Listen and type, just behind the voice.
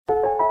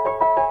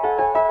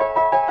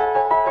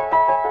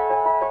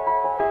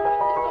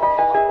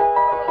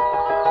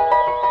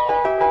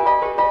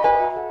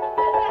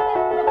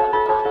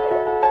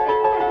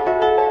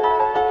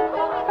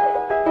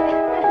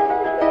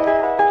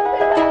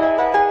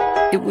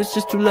It was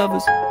just two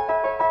lovers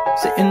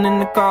sitting in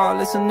the car,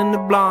 listening to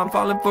Blonde,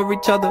 falling for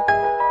each other.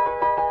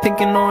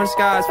 Pink and orange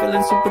skies,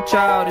 feeling super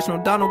childish, no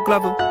Donald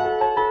Glover.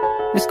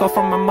 Missed call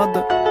from my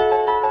mother,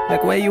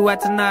 like, where you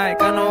at tonight?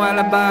 Got no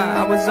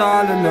alibi. I was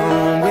all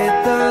alone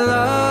with the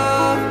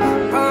love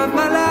of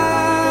my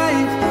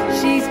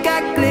life. She's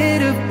got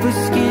glitter for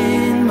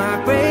skin,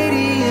 my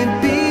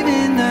radiant beam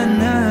in the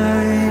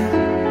night.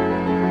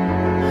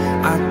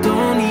 I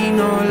don't need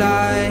no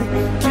light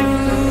to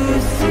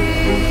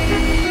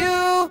see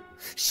you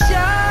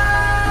shine.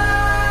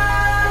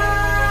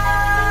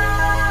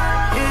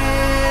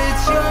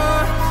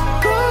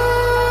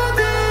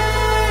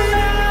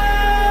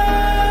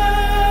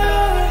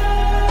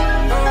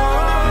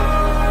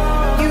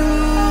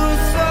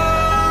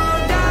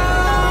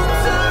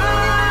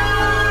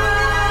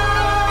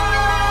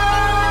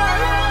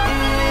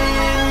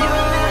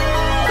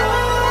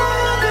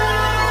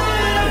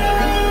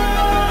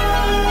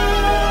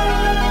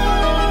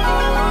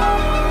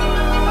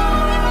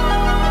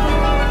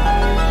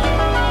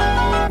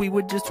 We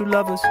were just two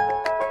lovers,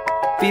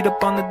 feet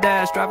up on the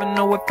dash, driving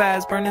nowhere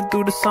fast, burning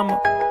through the summer.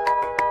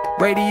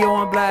 Radio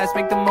on blast,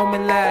 make the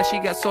moment last. She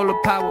got solar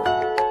power,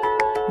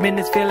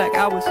 minutes feel like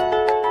hours.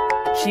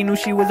 She knew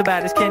she was the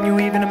baddest. Can you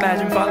even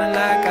imagine falling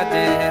like I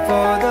did?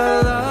 For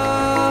the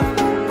love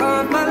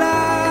of my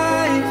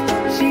life,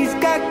 she's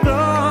got glow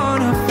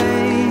on her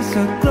face,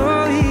 a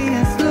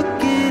glorious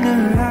look in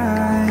her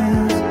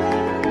eyes.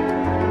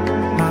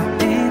 My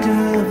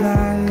angel of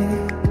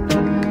light.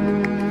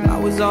 I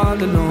was all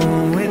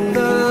alone with the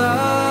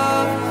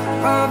love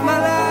of my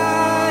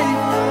life.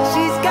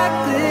 She's got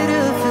glitter